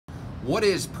What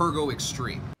is Pergo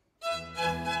Extreme?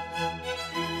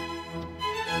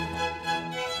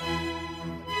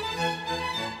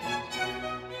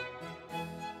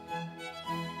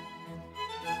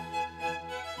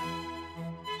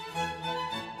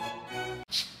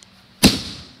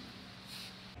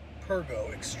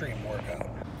 Pergo Extreme Workout.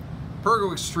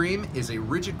 Pergo Extreme is a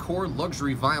rigid core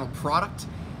luxury vinyl product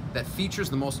that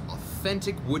features the most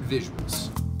authentic wood visuals.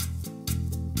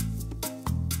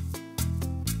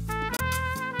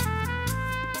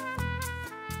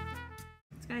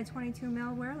 It's got a 22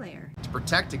 mil wear layer To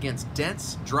protect against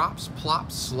dents, drops,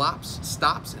 plops, slops,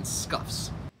 stops, and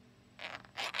scuffs.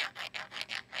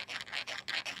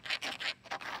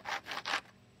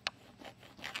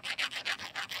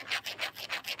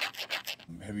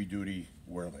 Heavy duty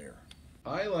wear layer.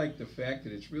 I like the fact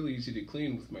that it's really easy to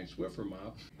clean with my Swiffer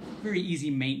mop. Very easy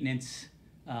maintenance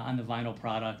on the vinyl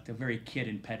product, very kid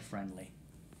and pet friendly.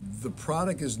 The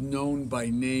product is known by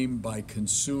name by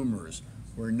consumers,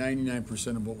 where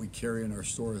 99% of what we carry in our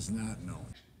store is not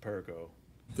known. Pergo.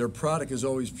 Their product is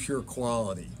always pure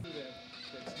quality.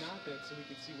 That's not that, so we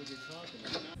can see what you're talking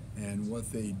about. And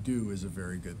what they do is a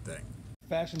very good thing.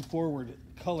 Fashion-forward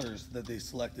colors that they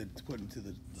selected to put into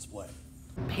the display.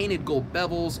 Painted gold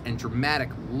bevels and dramatic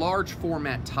large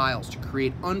format tiles to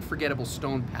create unforgettable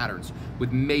stone patterns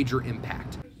with major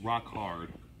impact. Rock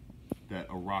hard that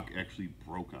a rock actually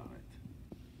broke on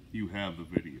it. You have the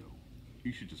video.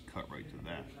 You should just cut right to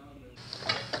that.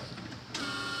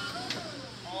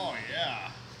 Oh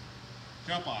yeah.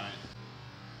 Jump on it.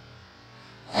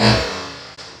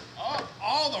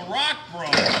 Oh, the rock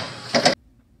broke.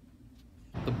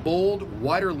 The bold,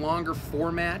 wider, longer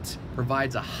format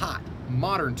provides a hot,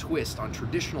 modern twist on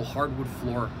traditional hardwood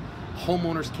floor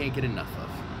homeowners can't get enough of.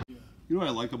 You know what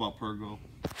I like about Pergo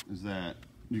is that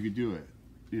you could do it.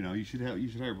 You know, you should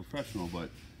hire a professional,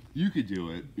 but you could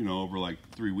do it, you know, over like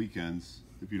 3 weekends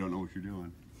if you don't know what you're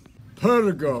doing.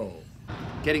 Pergo!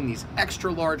 Getting these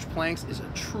extra large planks is a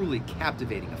truly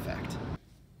captivating effect.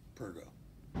 Pergo.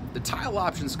 The tile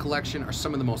options collection are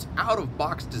some of the most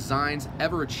out-of-box designs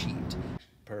ever achieved.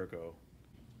 Pergo.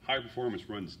 High performance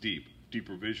runs deep.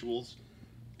 Deeper visuals,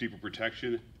 deeper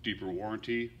protection, deeper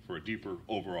warranty for a deeper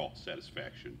overall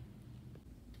satisfaction.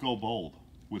 Go bold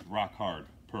with rock hard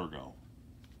Pergo.